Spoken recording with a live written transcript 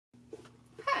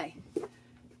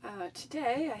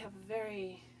Today I have a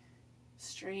very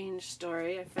strange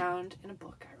story I found in a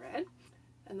book I read,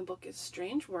 and the book is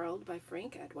Strange World by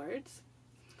Frank Edwards,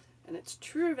 and it's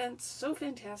true events so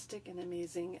fantastic and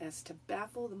amazing as to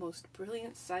baffle the most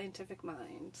brilliant scientific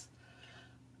minds.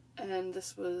 And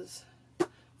this was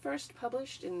first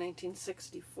published in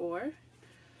 1964,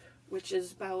 which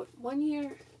is about 1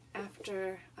 year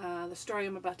after the story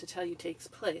I'm about to tell you takes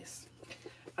place.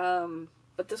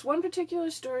 But this one particular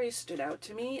story stood out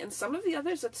to me, and some of the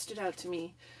others that stood out to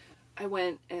me, I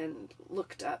went and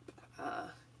looked up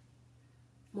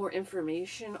more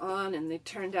information on, and they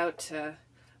turned out to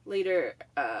later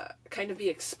kind of be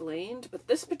explained. But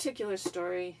this particular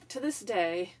story, to this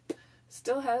day,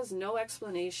 still has no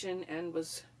explanation and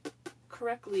was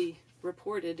correctly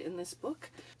reported in this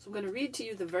book. So I'm going to read to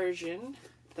you the version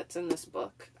that's in this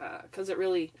book, because it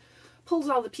really pulls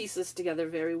all the pieces together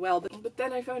very well. But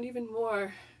then I found even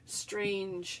more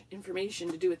strange information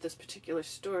to do with this particular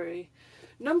story.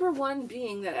 Number one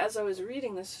being that as I was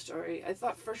reading this story, I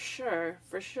thought for sure,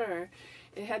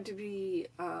 it had to be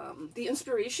the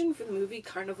inspiration for the movie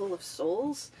Carnival of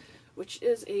Souls, which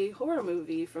is a horror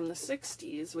movie from the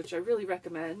 60s, which I really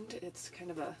recommend. It's kind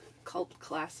of a cult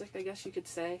classic, I guess you could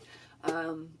say.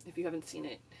 If you haven't seen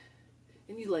it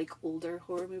and you like older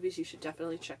horror movies, you should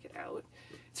definitely check it out.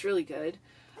 It's really good.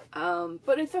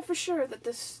 But I thought for sure that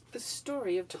this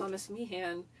story of Thomas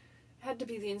Meehan had to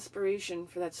be the inspiration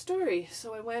for that story.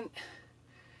 So I went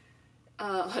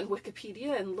on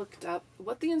Wikipedia and looked up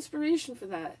what the inspiration for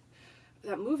that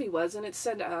movie was, and it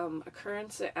said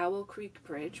occurrence at Owl Creek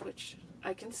Bridge, which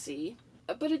I can see,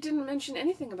 but it didn't mention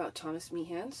anything about Thomas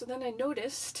Meehan. So then I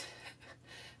noticed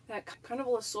that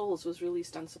Carnival of Souls was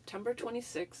released on September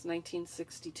 26,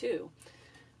 1962.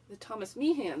 The Thomas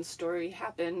Meehan story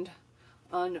happened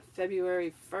on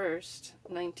February 1st,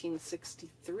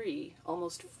 1963,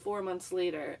 almost 4 months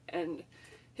later, and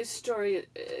his story,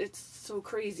 it's so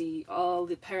crazy, all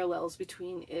the parallels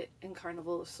between it and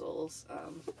Carnival of Souls.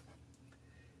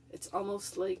 It's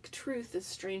almost like truth is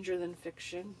stranger than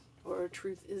fiction, or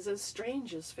truth is as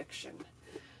strange as fiction.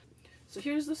 So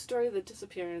here's the story of the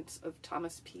disappearance of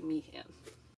Thomas P. Meehan.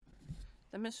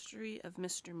 The mystery of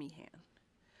Mr. Meehan.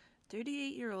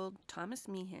 38-year-old Thomas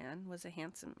Meehan was a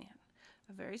handsome man,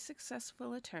 a very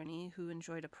successful attorney who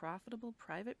enjoyed a profitable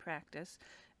private practice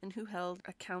and who held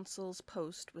a counsel's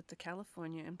post with the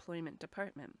California Employment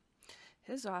Department.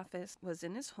 His office was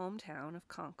in his hometown of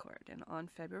Concord, and on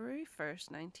February 1st,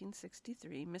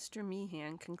 1963, Mr.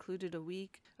 Meehan concluded a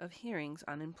week of hearings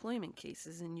on employment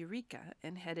cases in Eureka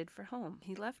and headed for home.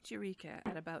 He left Eureka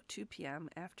at about 2 p.m.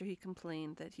 after he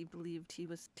complained that he believed he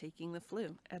was taking the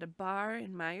flu. At a bar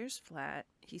in Myers Flat,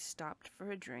 he stopped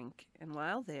for a drink, and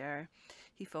while there,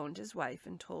 he phoned his wife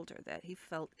and told her that he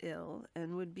felt ill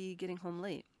and would be getting home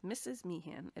late. Mrs.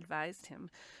 Meehan advised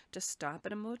him to stop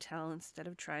at a motel instead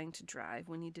of trying to drive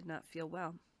when he did not feel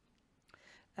well.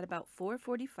 At about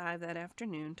 4:45 that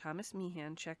afternoon, Thomas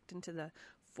Meehan checked into the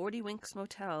 40 Winks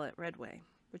Motel at Redway,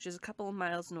 which is a couple of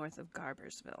miles north of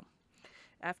Garversville.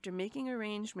 After making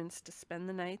arrangements to spend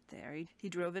the night there, he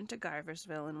drove into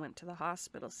Garversville and went to the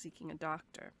hospital seeking a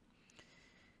doctor.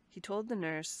 He told the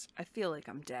nurse, "I feel like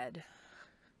I'm dead."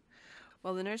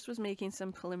 While the nurse was making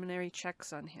some preliminary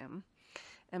checks on him,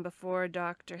 and before a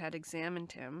doctor had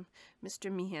examined him,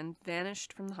 Mr. Meehan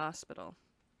vanished from the hospital.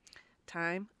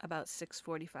 Time, about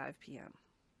 6:45 p.m.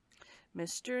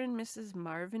 Mr. and Mrs.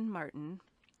 Marvin Martin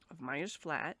of Myers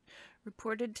Flat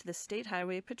reported to the State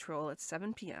Highway Patrol at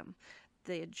 7 p.m.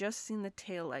 they had just seen the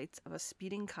taillights of a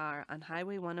speeding car on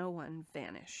Highway 101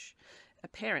 vanish,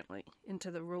 apparently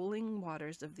into the rolling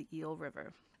waters of the Eel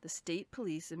River. The state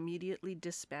police immediately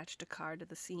dispatched a car to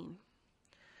the scene.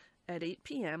 At 8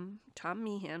 p.m., Tom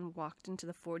Meehan walked into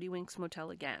the 40 Winks Motel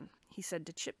again. He said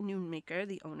to Chip Noonmaker,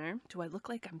 the owner, "Do I look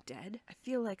like I'm dead? I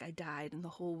feel like I died and the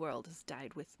whole world has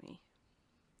died with me."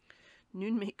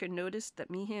 Noonmaker noticed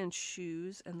that Meehan's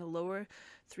shoes and the lower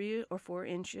 3 or 4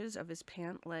 inches of his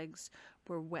pant legs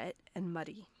were wet and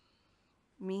muddy.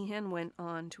 Meehan went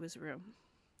on to his room.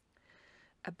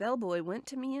 A bellboy went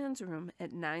to Meehan's room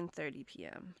at 9:30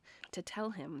 p.m. to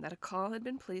tell him that a call had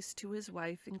been placed to his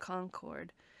wife in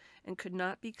Concord and could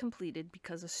not be completed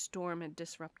because a storm had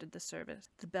disrupted the service.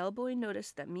 The bellboy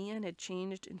noticed that Meehan had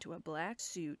changed into a black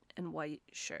suit and white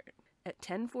shirt. At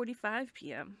 10:45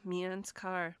 p.m., Meehan's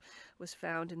car was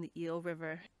found in the Eel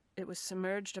River. It was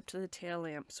submerged up to the tail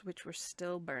lamps, which were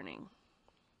still burning.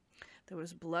 There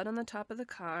was blood on the top of the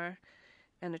car,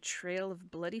 and a trail of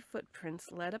bloody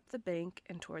footprints led up the bank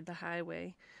and toward the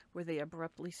highway, where they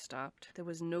abruptly stopped. There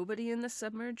was nobody in the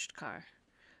submerged car.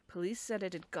 Police said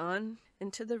it had gone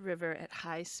into the river at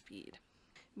high speed.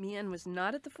 Meehan was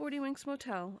not at the 40 Winks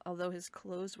Motel, although his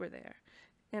clothes were there,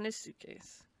 and his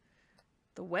suitcase.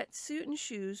 The wetsuit and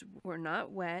shoes were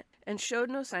not wet and showed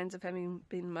no signs of having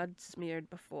been mud-smeared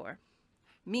before.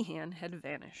 Meehan had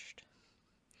vanished.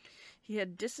 He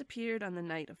had disappeared on the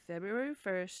night of February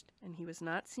 1st, and he was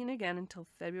not seen again until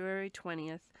February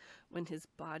 20th, when his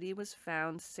body was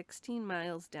found 16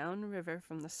 miles downriver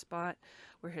from the spot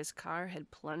where his car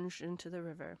had plunged into the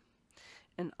river.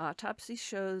 An autopsy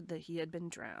showed that he had been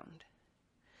drowned.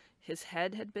 His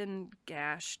head had been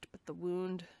gashed, but the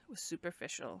wound was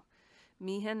superficial.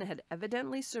 Meehan had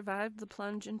evidently survived the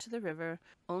plunge into the river,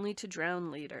 only to drown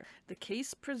later. The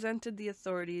case presented the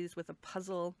authorities with a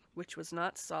puzzle which was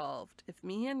not solved. If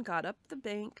Meehan got up the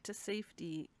bank to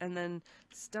safety and then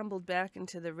stumbled back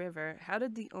into the river, how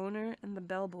did the owner and the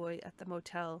bellboy at the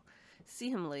motel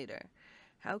see him later?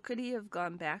 How could he have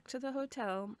gone back to the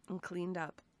hotel and cleaned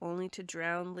up, only to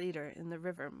drown later in the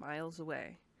river miles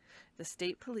away? The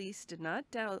state police did not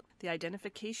doubt the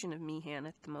identification of Meehan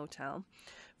at the motel,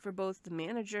 for both the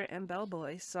manager and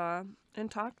bellboy saw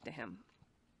and talked to him.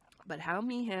 But how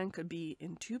Meehan could be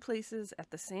in two places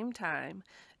at the same time,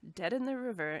 dead in the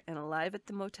river and alive at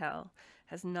the motel,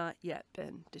 has not yet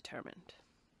been determined.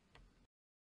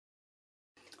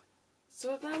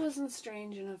 So if that wasn't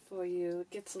strange enough for you, it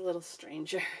gets a little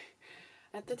stranger.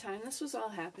 At the time this was all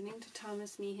happening to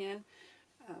Thomas Meehan,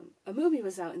 a movie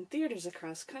was out in theaters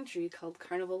across country called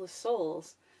Carnival of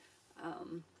Souls,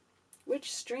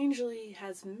 which strangely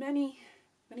has many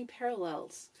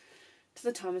parallels to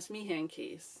the Thomas Meehan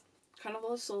case.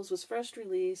 Carnival of Souls was first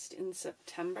released in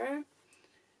September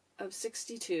of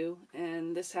 62,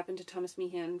 and this happened to Thomas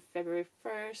Meehan February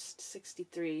 1st,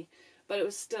 63, but it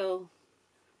was still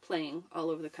playing all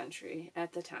over the country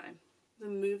at the time. The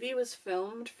movie was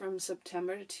filmed from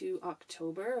September to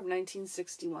October of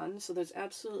 1961, so there's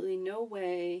absolutely no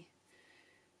way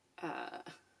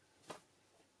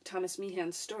Thomas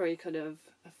Meehan's story could have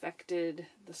affected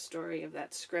the story of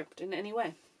that script in any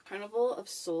way. Carnival of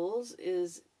Souls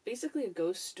is basically a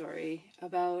ghost story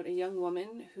about a young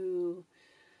woman who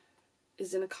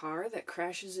is in a car that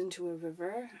crashes into a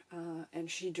river, and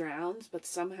she drowns, but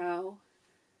somehow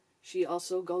she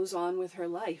also goes on with her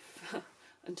life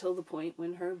until the point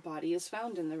when her body is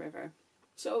found in the river.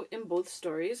 So in both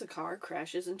stories, a car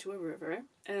crashes into a river,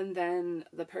 and then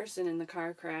the person in the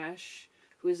car crash,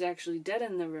 who is actually dead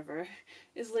in the river,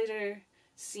 is later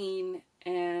seen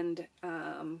and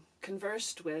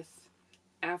conversed with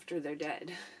after they're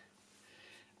dead.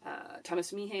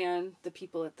 Thomas Meehan, the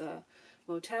people at the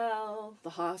motel,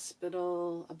 the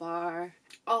hospital, a bar,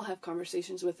 all have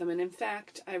conversations with him. And in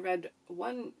fact, I read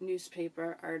one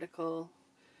newspaper article.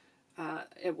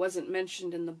 It wasn't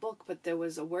mentioned in the book, but there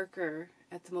was a worker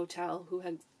at the motel who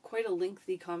had quite a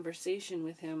lengthy conversation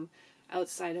with him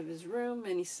outside of his room,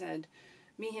 and he said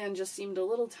Meehan just seemed a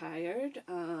little tired,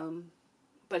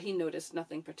 but he noticed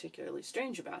nothing particularly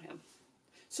strange about him.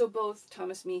 So both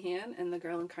Thomas Meehan and the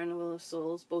girl in Carnival of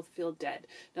Souls both feel dead.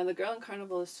 Now the girl in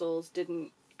Carnival of Souls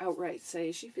didn't outright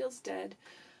say she feels dead,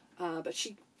 but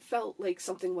she felt like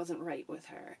something wasn't right with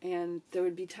her, and there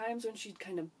would be times when she'd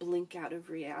kind of blink out of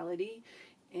reality,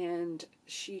 and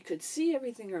she could see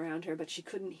everything around her, but she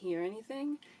couldn't hear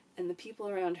anything, and the people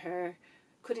around her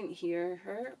couldn't hear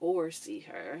her or see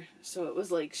her, so it was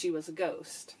like she was a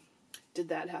ghost. Did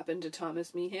that happen to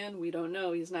Thomas Meehan? We don't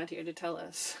know. He's not here to tell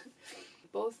us.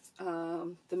 Both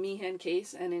the Meehan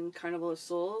case and in Carnival of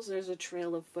Souls, there's a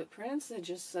trail of footprints that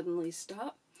just suddenly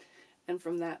stop, and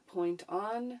from that point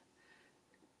on,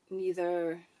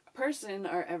 neither person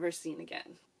are ever seen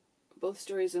again. Both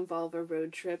stories involve a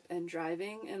road trip and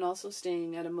driving, and also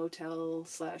staying at a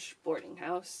motel/boarding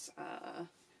house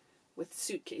with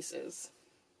suitcases.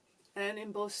 And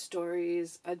in both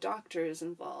stories, a doctor is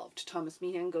involved. Thomas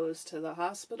Meehan goes to the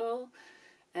hospital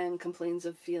and complains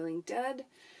of feeling dead.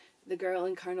 The girl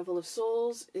in Carnival of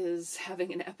Souls is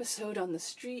having an episode on the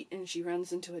street, and she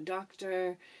runs into a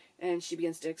doctor, and she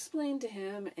begins to explain to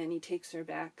him, and he takes her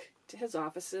back to his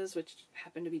offices, which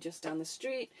happen to be just down the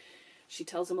street. She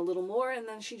tells him a little more, and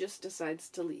then she just decides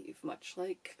to leave, much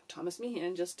like Thomas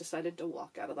Meehan just decided to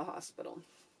walk out of the hospital.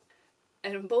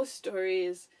 And in both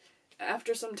stories,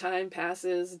 after some time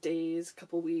passes, days,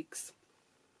 couple weeks,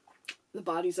 the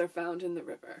bodies are found in the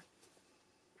river,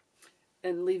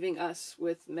 and leaving us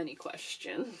with many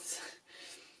questions.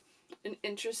 An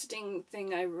interesting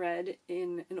thing I read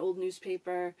in an old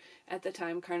newspaper at the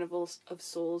time Carnival of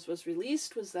Souls was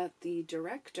released was that the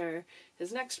director,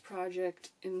 his next project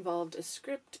involved a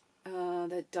script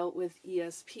that dealt with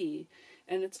ESP,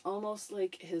 and it's almost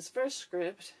like his first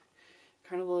script,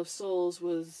 Carnival of Souls,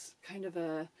 was kind of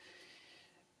a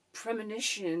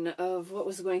premonition of what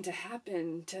was going to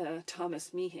happen to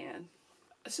Thomas Meehan.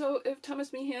 So if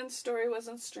Thomas Meehan's story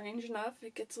wasn't strange enough,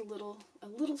 it gets a little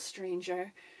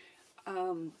stranger.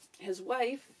 His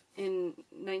wife, in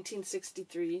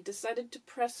 1963, decided to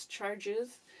press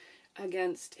charges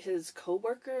against his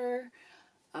co-worker,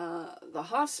 the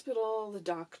hospital, the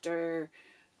doctor,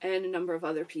 and a number of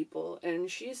other people. And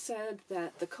she said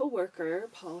that the co-worker,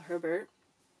 Paul Herbert,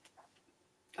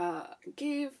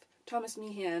 gave Thomas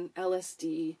Meehan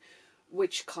LSD,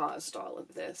 which caused all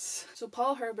of this. So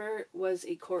Paul Herbert was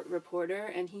a court reporter,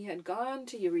 and he had gone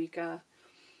to Eureka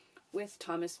with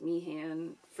Thomas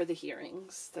Meehan for the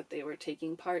hearings that they were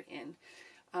taking part in.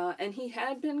 And he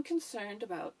had been concerned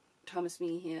about Thomas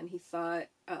Meehan. He thought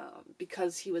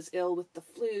because he was ill with the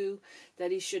flu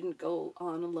that he shouldn't go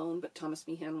on alone, but Thomas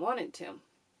Meehan wanted to.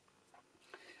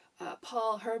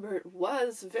 Paul Herbert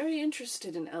was very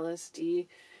interested in LSD,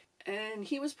 and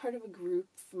he was part of a group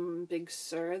from Big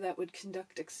Sur that would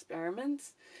conduct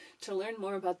experiments to learn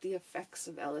more about the effects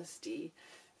of LSD.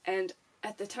 And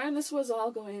at the time this was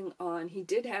all going on, he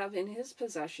did have in his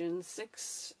possession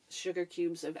 6 sugar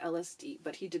cubes of LSD,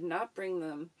 but he did not bring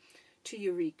them to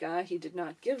Eureka. He did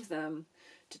not give them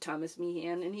to Thomas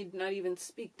Meehan, and he did not even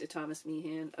speak to Thomas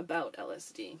Meehan about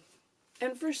LSD.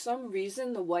 And for some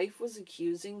reason, the wife was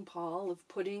accusing Paul of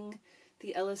putting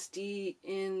the LSD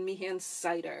in Meehan's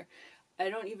cider.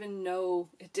 I don't even know,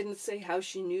 it didn't say how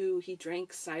she knew he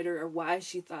drank cider or why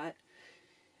she thought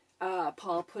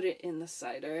Paul put it in the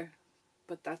cider,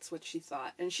 but that's what she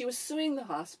thought. And she was suing the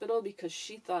hospital because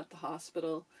she thought the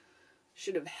hospital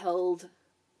should have held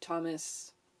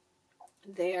Thomas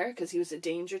there because he was a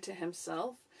danger to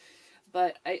himself.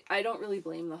 But I don't really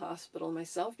blame the hospital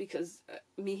myself, because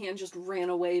Meehan just ran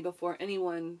away before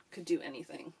anyone could do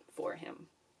anything for him.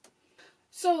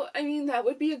 So, I mean, that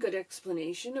would be a good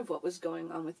explanation of what was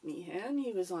going on with Meehan.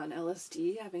 He was on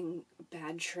LSD, having a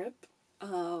bad trip,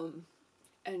 and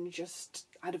just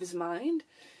out of his mind.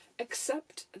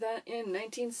 Except that in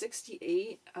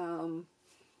 1968,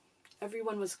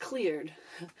 everyone was cleared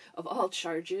of all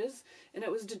charges, and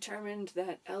it was determined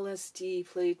that LSD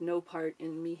played no part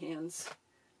in Meehan's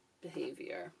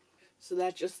behavior. So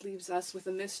that just leaves us with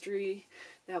a mystery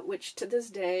that which to this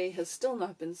day has still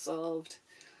not been solved.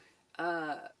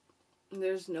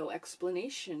 There's no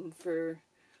explanation for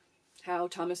how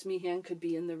Thomas Meehan could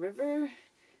be in the river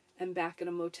and back at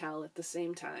a motel at the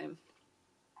same time,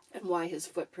 and why his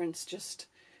footprints just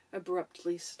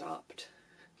abruptly stopped.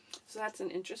 So that's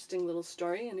an interesting little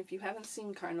story, and if you haven't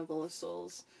seen Carnival of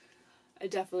Souls, I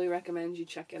definitely recommend you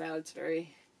check it out. It's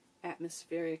very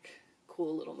atmospheric,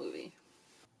 cool little movie.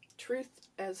 Truth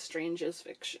as strange as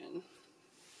fiction.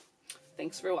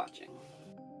 Thanks for watching.